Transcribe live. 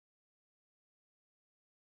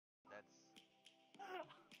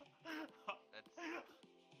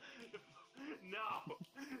No!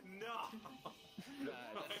 No!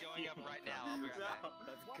 That's going up right now. I'll be right back.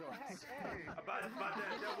 That's gross. But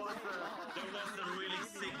there was a really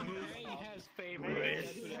sick move. He has favorites.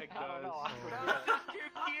 That's what Egg does.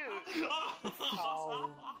 You're cute. Oh.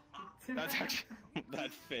 That's actually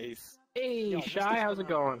that face. Hey, Shai, how's it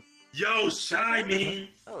going? Yo, Shai, man!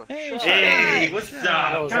 Oh, Hey, Shai. Hey, what's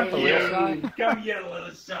up? Come here. Come here,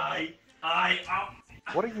 little Shai.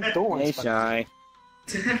 What are you doing? Hey, Spencer? Shai.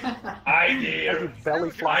 Hi Are there. you belly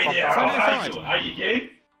flop Hi up there. the How front? are you? Are you good?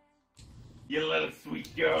 You little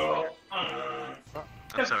sweet girl. I'm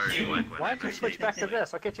sorry. Why don't you switch back to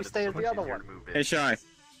this? Why can't you stay as the other one? Hey, Shai.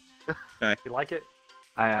 You like it?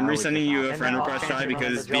 I'm resending you a And friend now request, I'll Shai, change it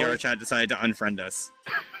because on the jelly. VRChat decided to unfriend us.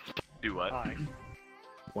 Do what? Alright.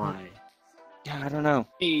 Why? Yeah, I don't know.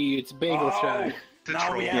 Hey, it's Bagel Shai. To Now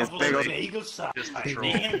troll. we Yes, have bagel. bagel Shai. Just to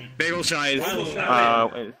troll. Bagel Shai is.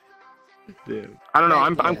 Well, Dude. I don't know.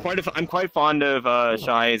 I'm quite fond of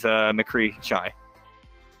Shai's McCree Shai.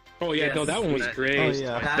 Oh yeah, no, that one was great.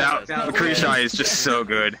 That McCree Shai is just so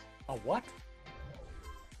good. A what?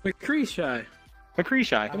 McCree Shai. McCree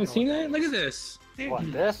Shai. Haven't seen that? Look at this.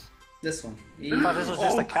 What, this? This one. I thought this was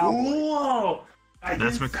just a cowboy. Cool.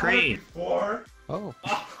 That's McCree. Oh.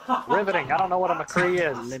 Riveting. I don't know what a McCree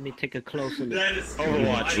is. Let me take a closer look. That is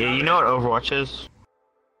Overwatch. Yeah, you know what Overwatch is?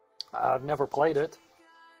 I've never played it.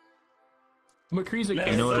 McCree's a You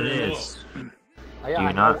You know what it Cool. is? Yeah, Do you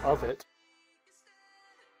I know not? of it.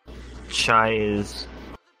 Shai is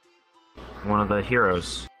one of the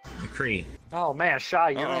heroes. McCree. Oh man, Shy,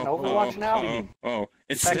 you're in Overwatch now? Oh,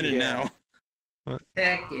 it's Heck in it yeah. now.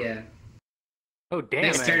 Heck yeah. Oh damn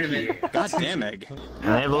Next it. tournament. God damn it. And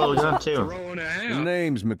they have a little gun too. Throwing a His half.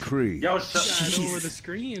 name's McCree. Yo, Shine over the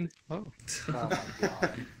screen. Oh my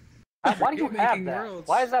god. Why do you You're have making that? worlds.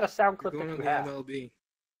 Why is that a sound clip Going that on you the have? MLB.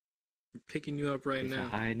 I'm picking you up right now.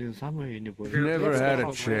 Hiding somewhere in the bush. Never had a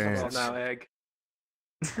Oh, chance. now, Egg.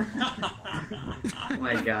 Oh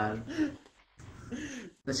my god.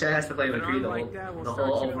 The Shai has to play McCree the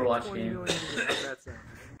whole Overwatch game.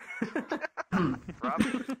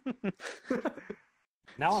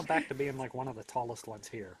 Now I'm back to being like one of the tallest ones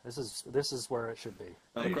here. This is where it should be.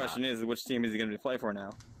 Well, the question is, which team is he going to play for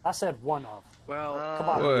now? I said one of. Well, Come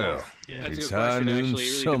on. Well, that's a it's good high question, noon actually. It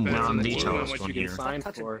really somewhere. depends on the Now, team tell and us what one you get here. signed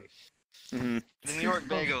Touching for. me. Mm-hmm. The New York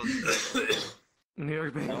Bagels. New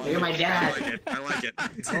York Bagels. You're my I like dad. it. I like it.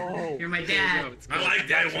 Oh, You're my dad. I like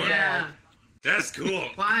that one. Yeah. That's cool.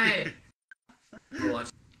 Why?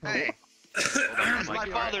 Hey. It's my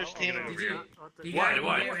father's team. You Why, got,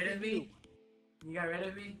 why? You got rid of me? You got rid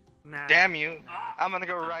of me? nah. Damn you. I'm gonna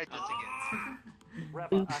go ride this again.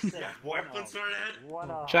 Rebel, I said Weapons for that? one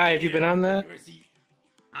of. Shai, have you been on that?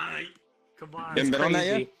 I. Come on. Haven't been on that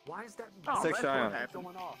yet? Crazy. Why is that? Six red Shy one on it.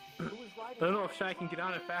 going off? Who is I riding? don't know if Shai can get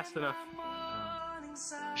on it fast enough.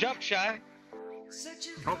 Jump, Shy.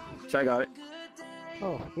 Shai got it.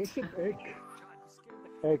 Oh, what's up, Egg?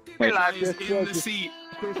 Wait. Live. He's in the seat.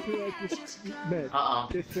 Uh-oh.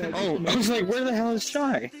 Oh, I was like, where the hell is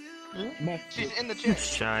Shai? She's in the chair.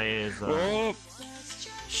 Shai is Whoa.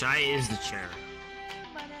 Shai is the chair.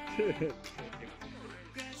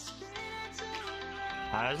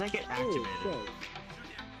 How does that get activated?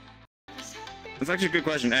 That's actually a good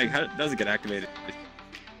question, Egg. How does it get activated?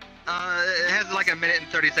 It has like a minute and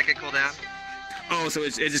 30-second cooldown. Oh, so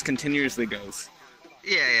it just continuously goes.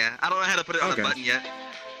 Yeah. I don't know how to put it on Okay. the button yet.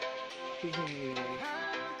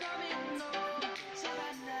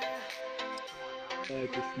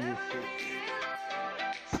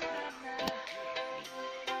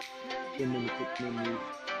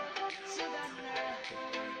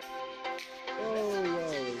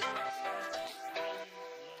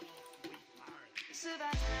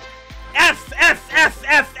 F, F, F,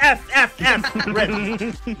 F, F, F, F.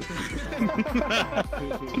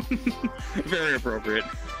 Very appropriate.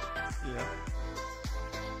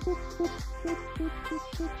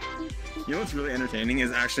 You know what's really entertaining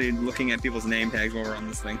is actually looking at people's name tags while we're on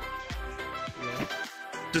this thing.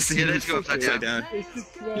 Just see Yeah, they them just go upside down.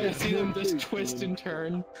 You see them just twist and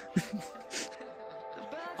turn.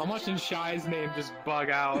 I'm watching Shai's name just bug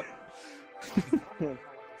out.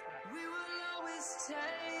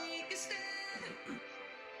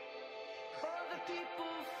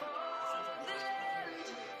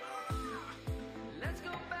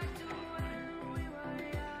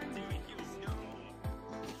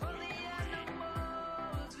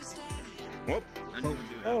 Whoop.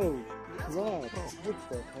 Oh, wow. What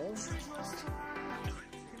the hell?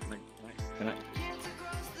 Can I?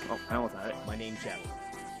 Oh, I almost had it. My name's Shai.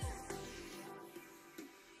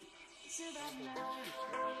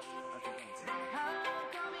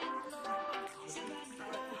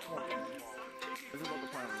 This is what the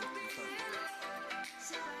plan was.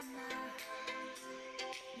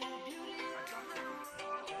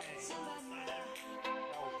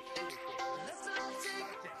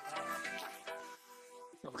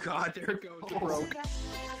 Oh god, there it goes. It broke.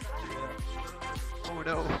 Oh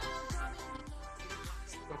no.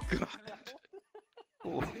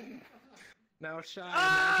 Oh god. Now,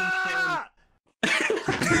 Shai,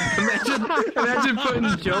 imagine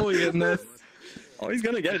putting Joey in this. Oh, he's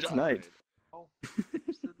gonna get it tonight. Oh,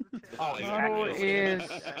 it's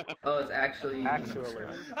it's actually actually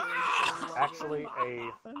a.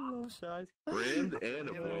 I love Shai. Brand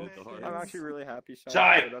animal. I'm actually really happy Shai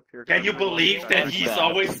Shai, showed up here. can you believe that Shai's he's back.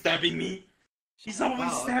 always stabbing me? He's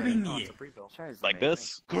always stabbing Oh, me. it's a pre-bill. Shai's Like amazing.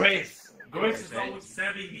 this? Grace is always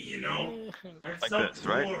stabbing me, you know? I'm Like so this,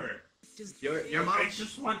 right? poor. your mom. I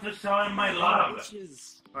just want to show him my love,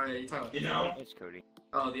 Alright, you talking. you know? It's Cody.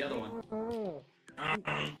 Oh, the other one.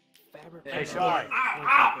 Hey, Shai. I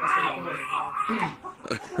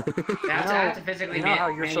have to physically you know how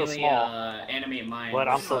you're so manually, small, animate mine. but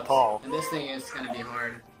I'm which so sucks. tall. And this thing is gonna be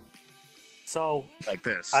hard. So Like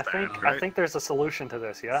this. I think there's a solution to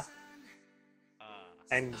this, yeah.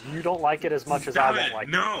 And you don't like it as much as I won't like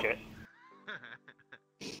No. it.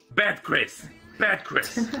 Bad Chris. Bad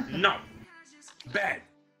Chris. No. Bad.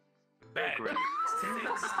 Bad. There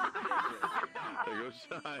goes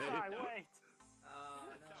Shai.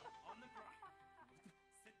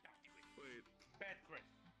 Wait. Bad Chris.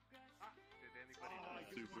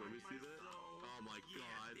 Super, let me see that. Oh my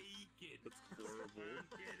god. That's horrible.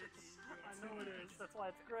 I know it is. That's why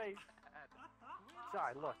it's great.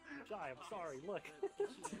 Shai, look. Shai, I'm sorry. Look.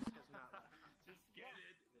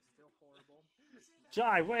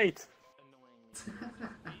 Shai, wait.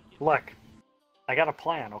 Look. I got a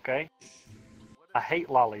plan, okay? I hate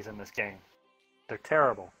lollies in this game. They're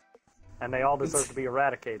terrible. And they all deserve to be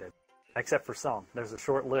eradicated. Except for some. There's a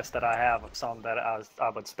short list that I have of some that I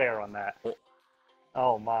would spare on that.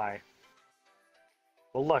 Oh my.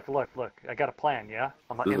 Well, look. I got a plan, yeah?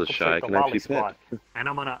 I'm gonna This is a Shai. infiltrate the Can I lolly keep it? squad, and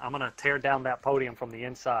I'm gonna tear down that podium from the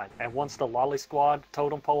inside. And once the lolly squad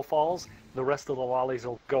totem pole falls, the rest of the lollies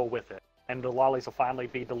will go with it, and the lollies will finally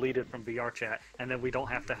be deleted from VRChat, and then we don't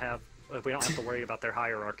have to worry about their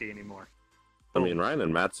hierarchy anymore. I mean, Ryan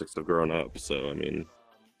and Matsix have grown up, so I mean,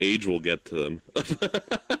 age will get to them.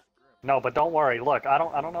 No, but don't worry. Look, I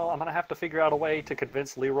don't know. I'm gonna have to figure out a way to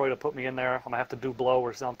convince Leroy to put me in there. I'm gonna have to do blow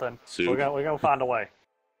or something. Soup. We're gonna find a way.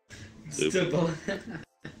 Soup.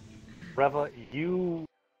 Reva,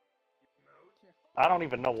 I don't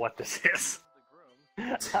even know what this is.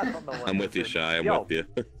 I don't know what I'm this with you, is. Shai. I'm Yo, with you.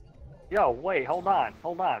 Yo, wait, hold on.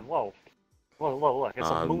 Whoa. Look. It's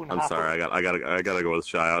a moon I'm hopper. sorry. I gotta go with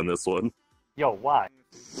Shai on this one. Yo, why?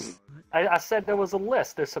 I said there was a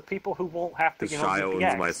list. There's some people who won't have to, Shai owns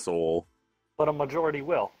VPX, my soul. but a majority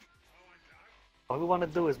will. What we want to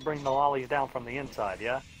do is bring the lollies down from the inside,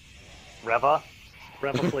 yeah? Reva,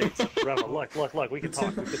 please. Reva, look. We can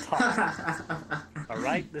talk. All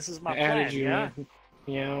right, this is my I plan, added you, yeah? man.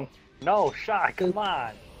 You know, No, Shai, come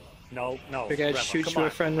on. No. I gotta Reva, shoot come you a on.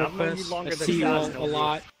 friend I've known you request. longer I than see you Shai's all known a you.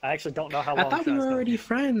 lot. I actually don't know how long I thought we Shai's were known already you.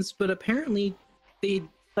 friends, but apparently they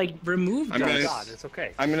like removed I'm Oh, gonna- God, it's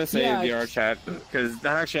okay. I'm gonna say Yeah, VRChat because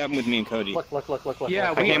that actually happened with me and Cody. Look.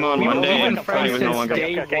 Yeah, I came on we Monday were and been Cody friends was no since longer-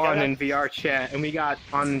 day Okay, one go in VRChat, and we got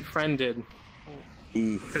unfriended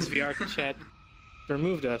because VRChat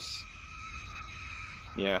removed us.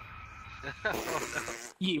 Yeah.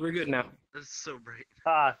 Yeah, we're good now. That's so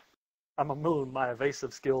bright. I'm a moon. My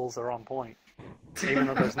evasive skills are on point. Even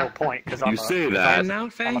though there's no point, because I'm, You say that. Find out, I'm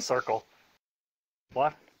Faye? a circle.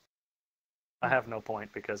 What? I have no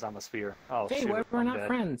point because I'm a sphere. Oh, Hey, shoot. we're I'm not dead.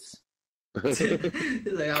 friends. He's like,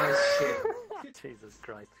 oh shit. Jesus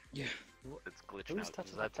Christ. It's glitching Who's out.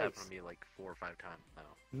 touching That's my happened face? to me like 4 or 5 times now.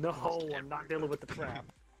 No, I'm not dealing with the trap.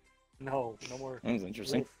 No more. That was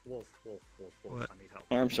interesting. Wolf. What? I need help.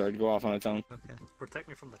 My arm started to go off on its own. Okay. Protect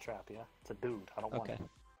me from the trap, yeah? It's a dude. I don't want Okay. it.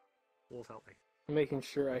 Wolf, help me. I'm making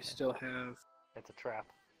sure I still have It's a trap.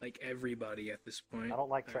 like everybody at this point. I don't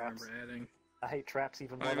like I traps. remember adding. I hate traps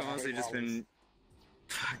even more I've than I honestly hate just lollies. been.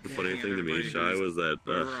 The funny thing to me, Shai, was that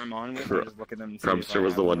Whoever I'm on with, I just look at them. and see if Crumster I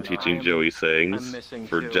was the have one them or not. teaching Joey I'm sayings missing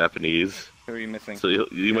for two. Japanese. Who are you missing? So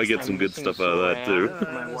you might get some I'm good missing stuff out of that too.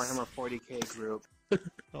 Soran, My Warhammer 40k group.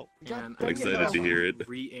 Oh. And I'm excited to hear it.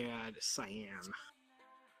 Re-add Cyan.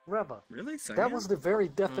 Reva, Really? that was the very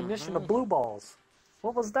definition of blue balls.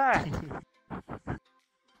 What was that?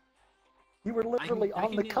 You were literally I on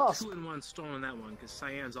can the get cusp. 2 and 1 stolen on that one because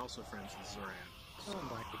Cyan's also friends with Zoran. Oh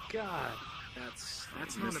my god. That's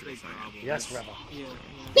not a big problem. Yes, Reva. Yeah.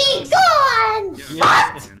 Be gone!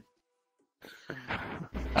 Yeah.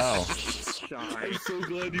 Oh. Shai. I'm so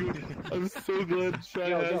glad you. I'm so glad Shai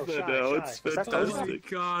Yo, has that Shai, now. Shai. It's Was that Oh Tosha? my fantastic.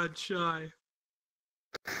 god, Shy.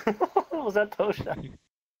 Was that Tosha?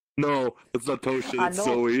 No, it's not Tosha. I It's know-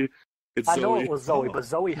 Zoe. It's I Zoe. know it was Zoe, but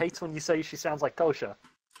Zoe hates when you say she sounds like Tosha.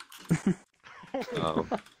 Oh,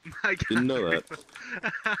 My didn't know that.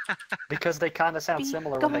 Because they kind of sound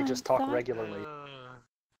similar when they just talk regularly.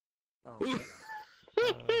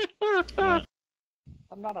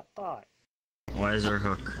 I'm not a thought. Why is there a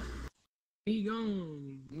hook? Be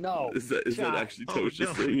gone. No. Is that Shai. actually Oh, Tosha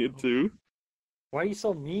no. saying it too? Why are you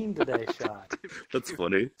so mean today, Shai? That's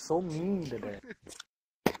funny. So mean today.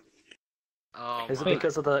 Oh, Is it my-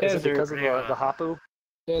 because of the? Is it Desert. because of the Hapu?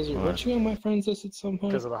 Desert, What? weren't you on my friends list at some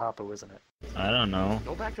point? Because of the Hapu, isn't it? I don't know.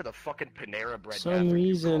 Go back to the fucking Panera bread. For some bathroom you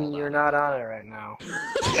reason, crawled you're out not on it right now.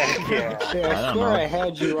 Yeah. Yeah, I I don't swear know. I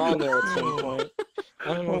had you on there at some point.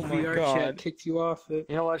 I don't know if VR VRChat chat. kicked you off it.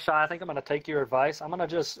 You know what, Shai? I think I'm gonna take your advice. I'm gonna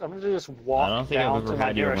just I walk don't think I've down ever to my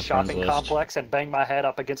had you on nearest my friends shopping list. complex and bang my head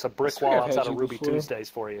up against a brick swear wall I've had outside of you Ruby before. Tuesdays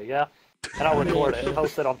for you, yeah? And I'll record it and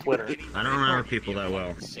post it on Twitter. I don't remember people that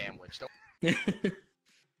well. sandwich. Don't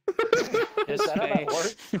Is that how that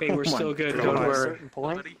works? Hey, we're still good. At Don't a worry. certain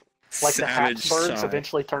point? Like the Savage Habsburgs Shai.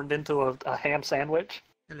 eventually turned into a ham sandwich?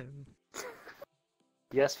 Hello.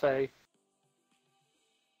 Yes, Faye.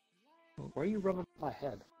 Where are you rubbing my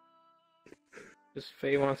head? Just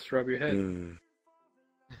Faye wants to rub your head. Mm.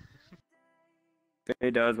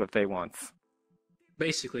 Faye does what Faye wants.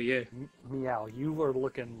 Basically, yeah. Meow, you were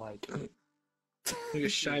looking like... Look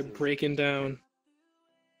at Shy breaking down.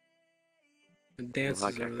 The I dances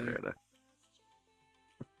like over there. that.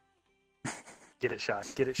 Get it, Shai.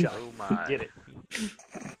 Get it, Shai. Oh my. Get it.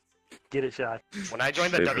 Get it, Shai. When I join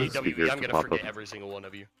the Wait for the speakers WWE, I'm to gonna pop forget up. every single one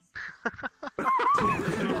of you.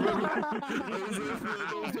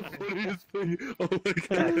 Oh my god!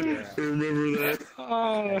 Heck yeah. I remember that.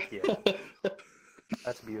 Ah. Heck yeah.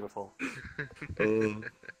 That's beautiful. Oh.